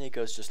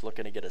 Nikko's just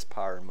looking to get his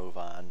par and move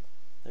on.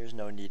 There's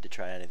no need to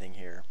try anything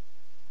here.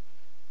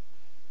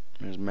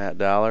 There's Matt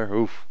Dollar.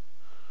 Oof.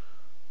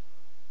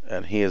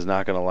 And he is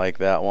not going to like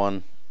that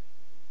one.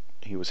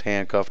 He was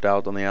handcuffed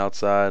out on the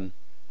outside.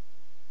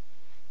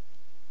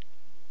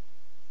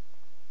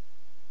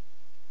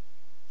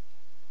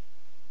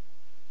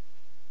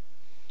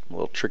 A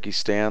little tricky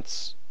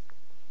stance.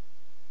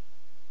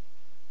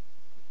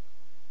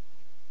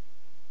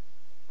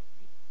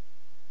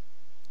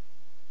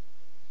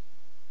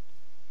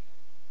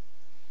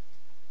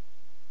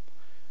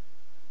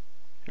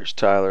 Here's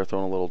Tyler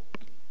throwing a little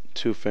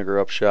 2-finger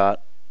up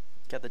shot.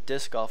 Got the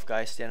disc golf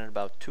guy standing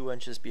about 2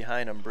 inches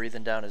behind him,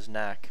 breathing down his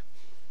neck.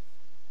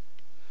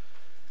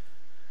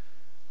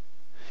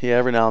 Yeah,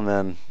 every now and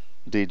then,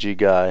 DG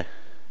guy,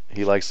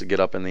 he likes to get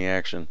up in the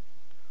action.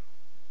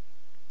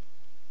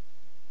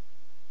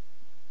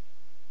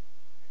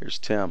 Here's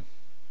Tim.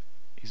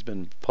 He's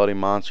been putting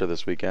monster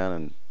this weekend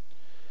and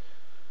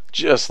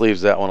just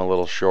leaves that one a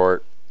little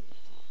short.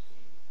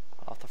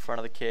 Off the front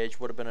of the cage,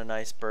 would have been a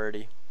nice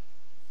birdie.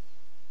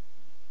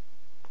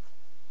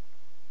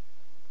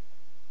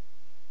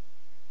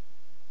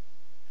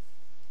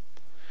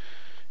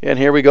 And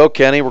here we go,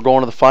 Kenny. We're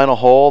going to the final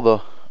hole,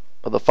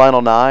 the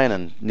final 9,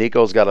 and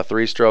Nikko's got a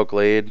 3-stroke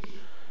lead.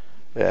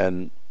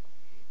 And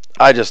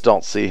I just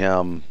don't see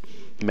him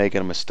making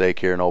a mistake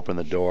here and open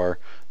the door.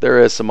 There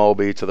is some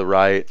OB to the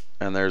right,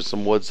 and there's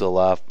some woods to the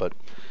left, but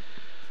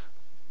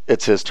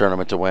it's his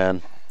tournament to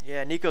win.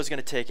 Yeah, Nikko's going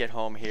to take it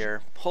home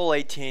here. Hole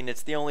 18,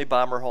 it's the only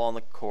bomber hole on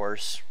the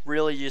course.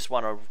 Really, you just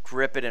want to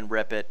grip it and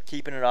rip it.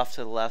 Keeping it off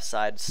to the left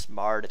side,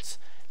 smart. It's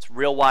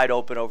real wide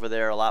open over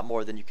there, a lot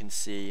more than you can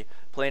see.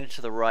 Playing it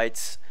to the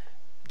right's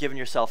giving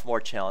yourself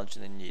more challenge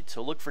than you need.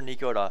 So look for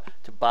Nikko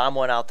to bomb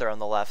one out there on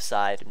the left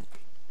side and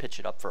pitch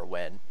it up for a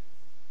win.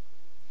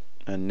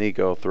 And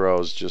Nikko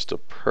throws just a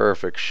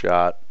perfect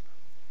shot.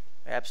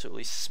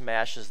 Absolutely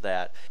smashes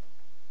that.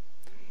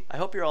 I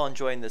hope you're all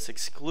enjoying this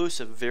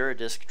exclusive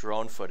Viridisk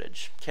drone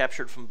footage,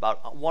 captured from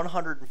about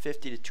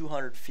 150 to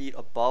 200 feet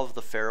above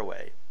the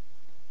fairway.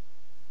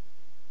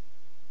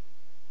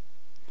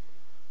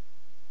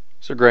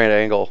 It's a great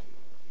angle.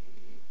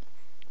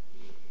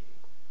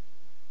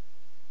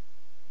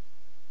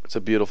 It's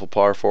a beautiful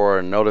par 4,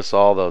 and notice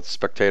all the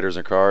spectators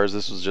and cars.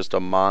 This was just a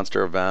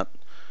monster event.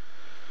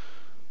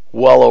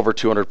 Well over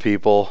 200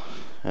 people,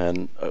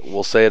 and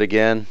we'll say it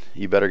again,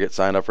 you better get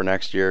signed up for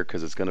next year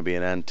because it's going to be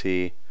an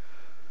NT.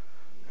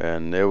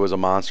 And it was a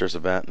monstrous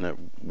event, and it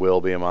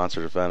will be a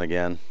monstrous event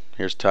again.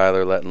 Here's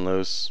Tyler letting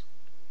loose.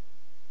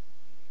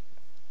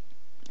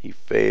 He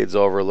fades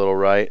over a little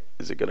right.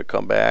 Is it going to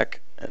come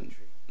back? And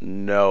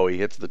no, he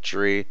hits the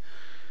tree,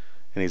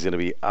 and he's going to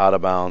be out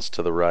of bounds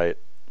to the right.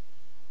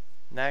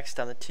 Next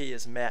on the tee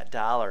is Matt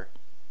Dollar.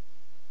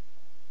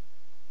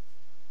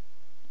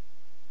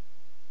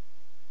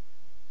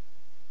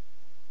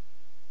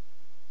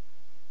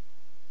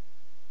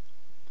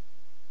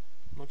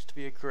 Looks to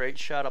be a great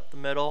shot up the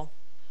middle.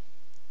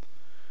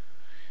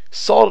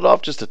 Salted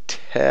off just a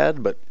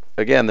tad, but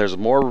again, there's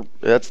more.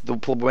 That's the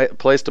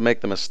place to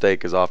make the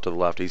mistake is off to the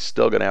left. He's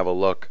still going to have a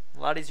look.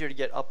 A lot easier to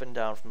get up and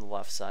down from the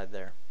left side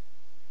there.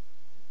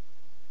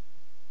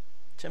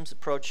 Tim's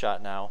approach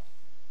shot now.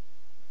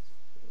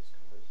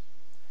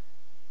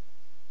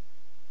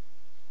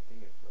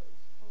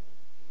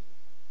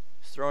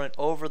 He's throwing it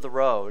over the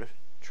road,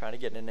 trying to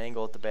get an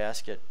angle at the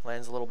basket.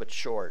 Lands a little bit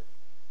short.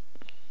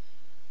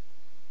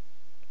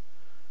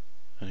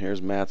 And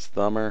here's Matt's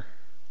thumber.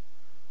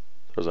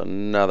 There's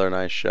another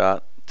nice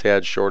shot.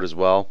 Tad short as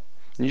well.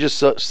 And you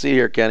just see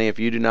here, Kenny, if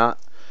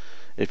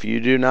if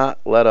you do not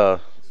let a...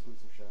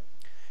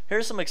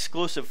 Here's some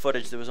exclusive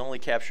footage that was only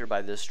captured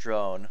by this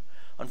drone.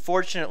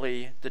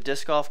 Unfortunately, the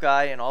disc golf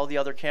guy and all the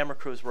other camera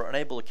crews were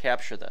unable to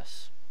capture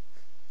this.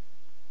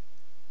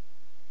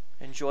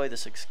 Enjoy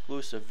this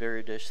exclusive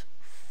Viridisk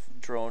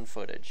drone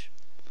footage.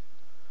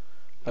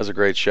 That was a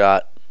great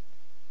shot.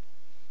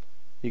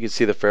 You can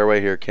see the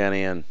fairway here,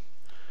 Kenny, and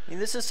I mean,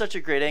 this is such a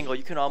great angle,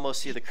 you can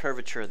almost see the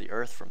curvature of the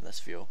earth from this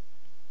view.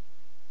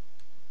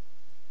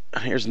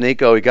 here's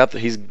Nikko.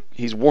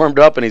 He's warmed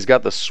up and he's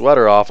got the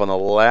sweater off on the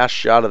last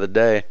shot of the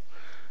day,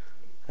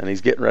 and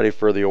he's getting ready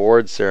for the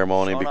awards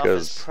ceremony Showing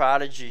because off his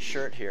Prodigy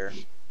shirt here.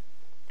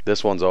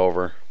 This one's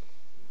over.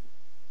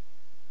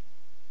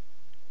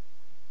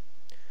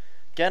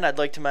 Again, I'd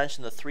like to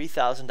mention the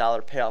 $3,000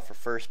 payout for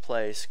first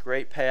place.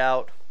 Great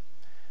payout.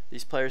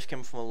 These players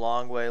came from a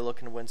long way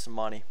looking to win some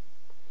money.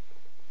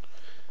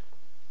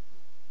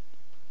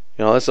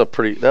 You know,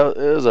 that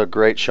is a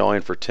great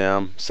showing for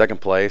Tim.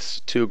 Second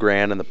place, $2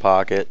 grand in the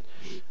pocket.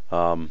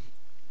 I'm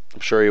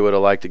sure he would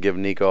have liked to give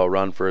Nikko a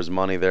run for his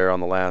money there on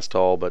the last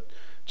hole, but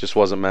just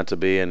wasn't meant to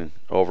be. And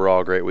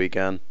overall, great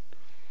weekend.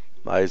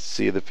 I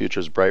see the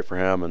future's bright for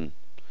him, and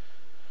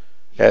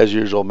as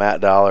usual,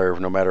 Matt Dollar,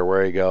 no matter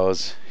where he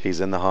goes,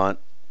 he's in the hunt.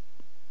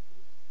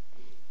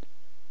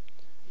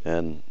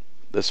 And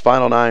this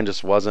final 9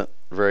 just wasn't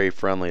very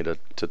friendly to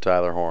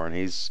Tyler Horne.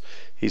 He's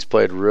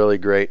played really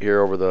great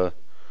here over the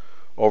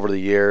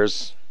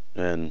years,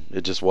 and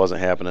it just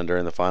wasn't happening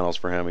during the finals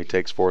for him. He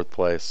takes 4th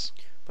place.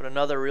 But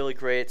another really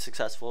great,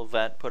 successful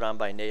event put on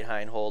by Nate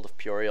Heinold of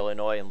Peoria,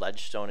 Illinois, and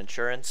Ledgestone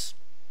Insurance.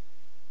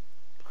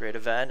 Great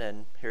event,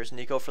 and here's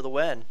Nikko for the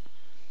win.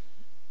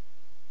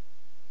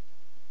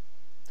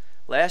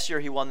 Last year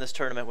he won this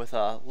tournament with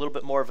a little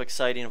bit more of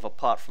exciting of a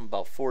putt from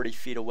about 40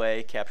 feet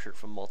away, captured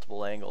from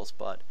multiple angles,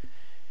 but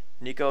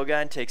Nikko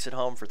again takes it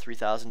home for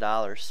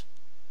 $3,000.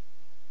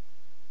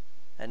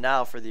 And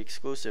now for the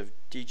exclusive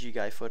DG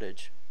Guy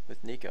footage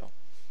with Nikko.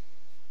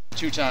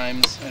 2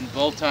 times, and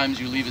both times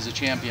you leave as a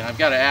champion. I've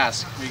got to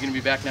ask, are you going to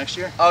be back next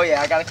year? Oh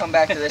yeah, I got to come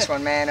back to this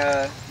one, man.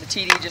 The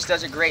TD just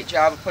does a great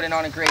job of putting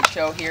on a great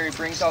show here. He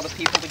brings all the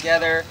people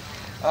together.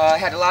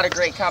 Had a lot of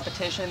great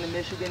competition. The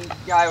Michigan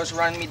guy was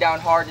running me down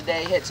hard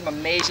today. Hit some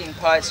amazing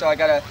putts, so I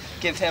got to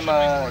give him,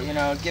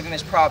 give him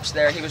his props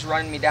there. He was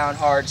running me down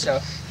hard, so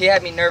he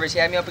had me nervous. He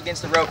had me up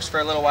against the ropes for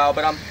a little while,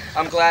 but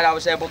I'm glad I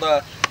was able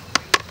to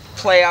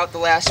play out the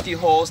last few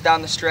holes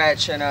down the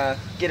stretch and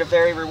get a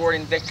very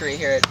rewarding victory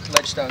here at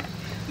Ledgestone.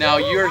 Now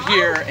you're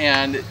here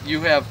and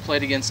you have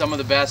played against some of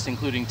the best,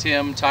 including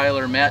Tim,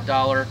 Tyler, Matt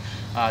Dollar,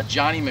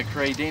 Johnny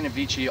McRae, Dana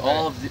Vici,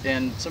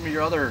 and some of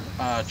your other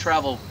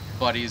travel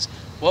buddies.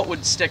 What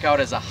would stick out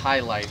as a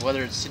highlight,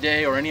 whether it's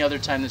today or any other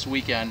time this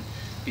weekend,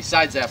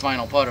 besides that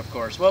final putt, of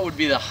course? What would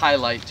be the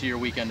highlight to your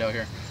weekend out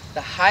here?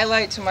 The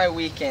highlight to my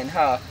weekend,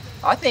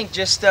 I think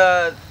just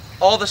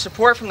all the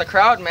support from the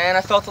crowd, man.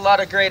 I felt a lot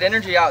of great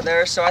energy out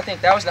there, so I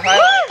think that was the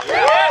highlight.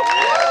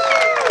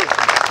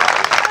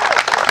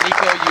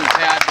 Nikko, you've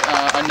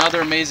had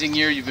another amazing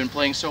year. You've been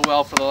playing so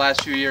well for the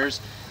last few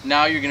years.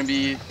 Now you're going to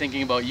be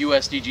thinking about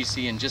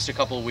USDGC in just a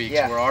couple of weeks.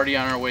 Yeah. We're already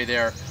on our way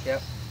there.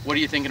 Yep. What are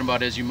you thinking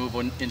about as you move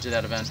into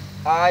that event?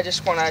 I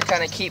just want to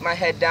kind of keep my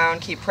head down,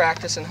 keep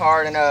practicing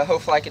hard, and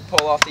hopefully I could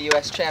pull off the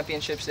U.S.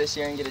 Championships this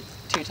year and get a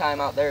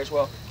 2-time out there as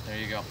well. There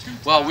you go.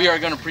 Well, we are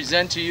going to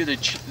present to you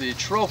the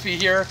trophy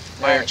here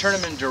by our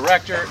tournament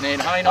director,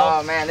 Nate Heinold.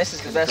 Oh man, this is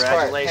the best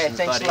part. Hey,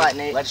 thanks a lot,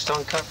 Nate.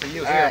 Ledgestone Cup for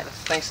you here. All right,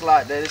 thanks a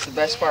lot, dude. This is the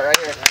best part right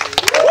here.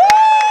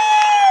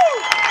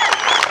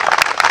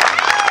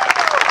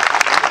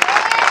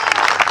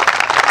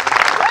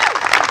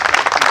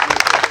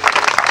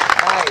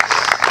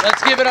 Nice.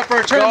 Let's give it up for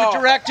our tournament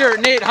director,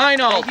 Nate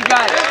Heinold. Thank you,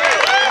 guys.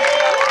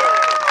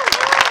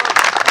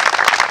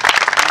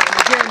 And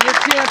again, your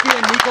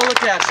champion, Nikko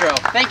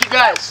Locastro. Thank you,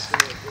 guys.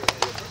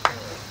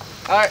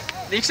 All right,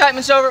 the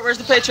excitement's over. Where's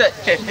the paycheck?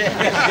 There you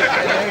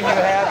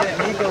have it,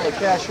 Nikko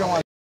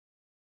Locastro.